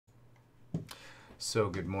So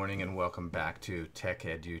good morning and welcome back to Tech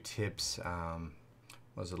Edu Tips.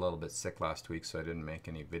 Was a little bit sick last week, so I didn't make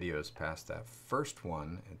any videos past that first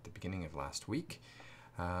one at the beginning of last week.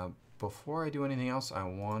 Before I do anything else, I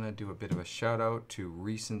want to do a bit of a shout out to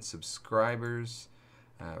recent subscribers.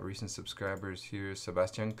 Here,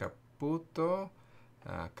 Sebastián Caputo,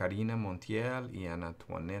 Karina Montiel, y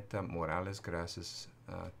Antoineta Morales. Gracias.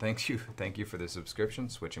 Thank you for the subscription.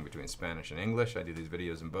 Switching between Spanish and English, I do these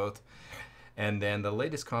videos in both. And then the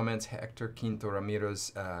latest comments, Hector Quinto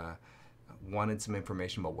Ramirez wanted some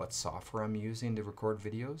information about what software I'm using to record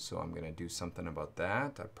videos. So I'm going to do something about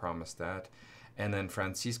that. I promised that. And then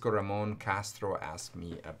Francisco Ramon Castro asked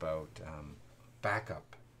me about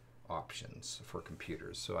backup options for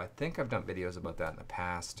computers. So I think I've done videos about that in the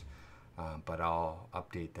past, but I'll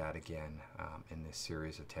update that again in this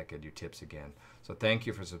series of Tech Edu Tips again. So thank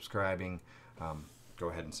you for subscribing. Go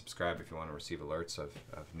ahead and subscribe if you want to receive alerts of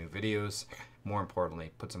new videos. More importantly,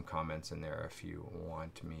 put some comments in there if you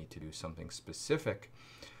want me to do something specific.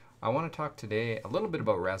 I want to talk today a little bit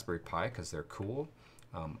about Raspberry Pi because they're cool.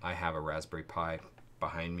 I have a Raspberry Pi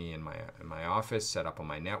behind me in my office set up on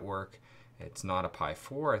my network. It's not a Pi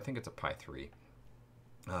 4, I think it's a Pi 3.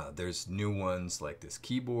 There's new ones like this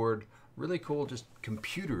keyboard, really cool, just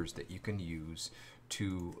computers that you can use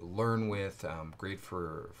to learn with. Great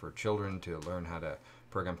for children to learn how to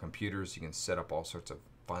program computers. You can set up all sorts of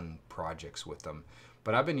fun projects with them.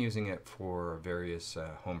 But I've been using it for various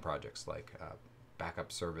home projects like backup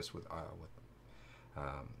service with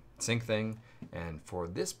SyncThing, and for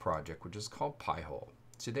this project, which is called Pi-hole.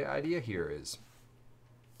 So the idea here is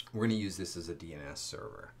we're going to use this as a DNS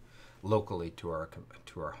server locally to our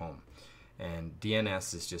home. And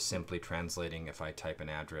DNS is just simply translating. If I type an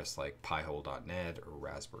address like piehole.net or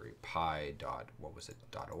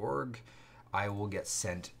raspberrypi.org, I will get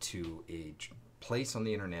sent to a place on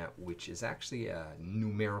the internet which is actually a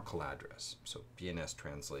numerical address. So DNS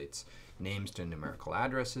translates names to numerical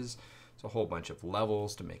addresses. It's a whole bunch of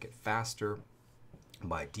levels to make it faster.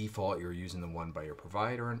 By default, you're using the one by your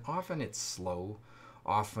provider, and often it's slow.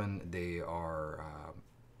 Often they are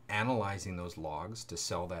analyzing those logs to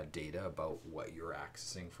sell that data about what you're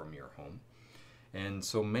accessing from your home. And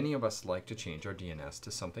so many of us like to change our DNS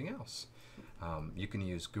to something else. You can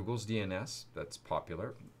use Google's DNS, that's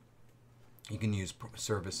popular. You can use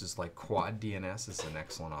services like Quad DNS is an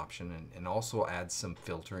excellent option, and also add some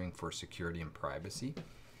filtering for security and privacy.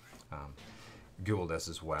 Google does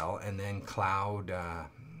as well. And then Cloud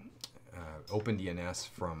OpenDNS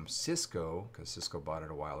from Cisco, because Cisco bought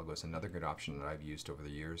it a while ago, is another good option that I've used over the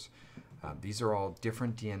years. These are all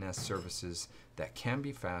different DNS services that can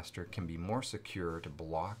be faster, can be more secure to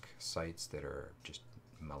block sites that are just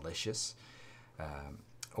malicious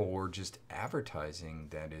or just advertising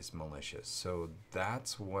that is malicious. So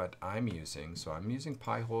that's what I'm using. So I'm using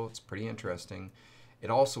Pi-hole. It's pretty interesting. It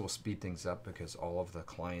also will speed things up because all of the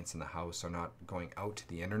clients in the house are not going out to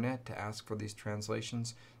the internet to ask for these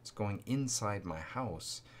translations. It's going inside my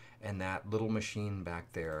house, and that little machine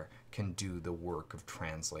back there can do the work of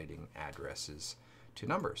translating addresses to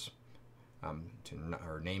numbers,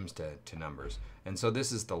 or names to numbers. And so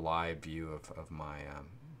this is the live view of my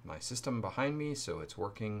system behind me. So it's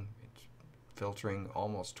working. It's filtering.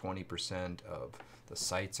 Almost 20% of the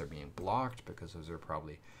sites are being blocked because those are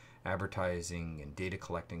probably advertising and data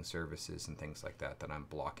collecting services and things like that I'm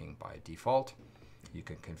blocking by default. You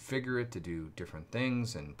can configure it to do different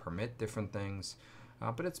things and permit different things,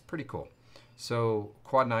 but it's pretty cool. So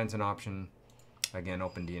Quad 9 is an option. Again,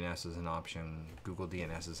 OpenDNS is an option. Google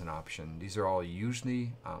DNS is an option. These are all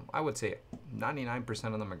usually, I would say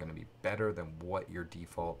 99% of them are going to be better than what your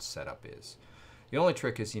default setup is. The only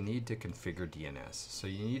trick is you need to configure DNS. So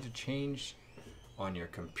you need to change on your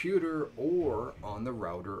computer or on the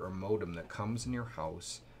router or modem that comes in your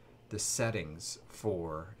house the settings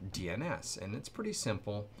for DNS, and it's pretty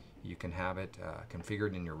simple. You can have it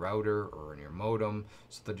configured in your router or in your modem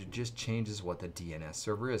so that it just changes what the DNS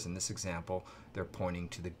server is. In this example, they're pointing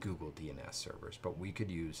to the Google DNS servers, but we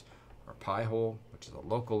could use our Pi-hole, which is a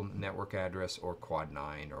local network address, or Quad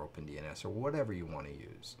 9 or OpenDNS or whatever you want to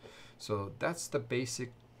use. So that's the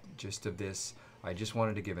basic gist of this. I just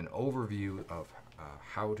wanted to give an overview of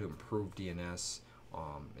how to improve DNS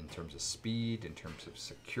in terms of speed, in terms of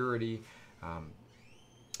security,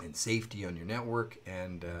 and safety on your network.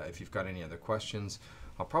 And if you've got any other questions,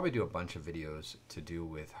 I'll probably do a bunch of videos to do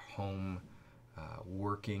with home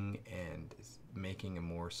working and making a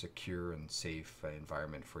more secure and safe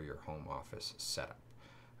environment for your home office setup.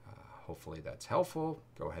 Hopefully that's helpful.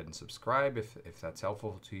 Go ahead and subscribe if that's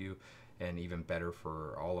helpful to you. And even better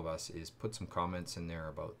for all of us is put some comments in there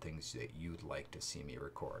about things that you'd like to see me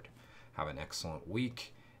record. Have an excellent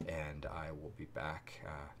week, and I will be back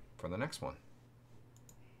for the next one.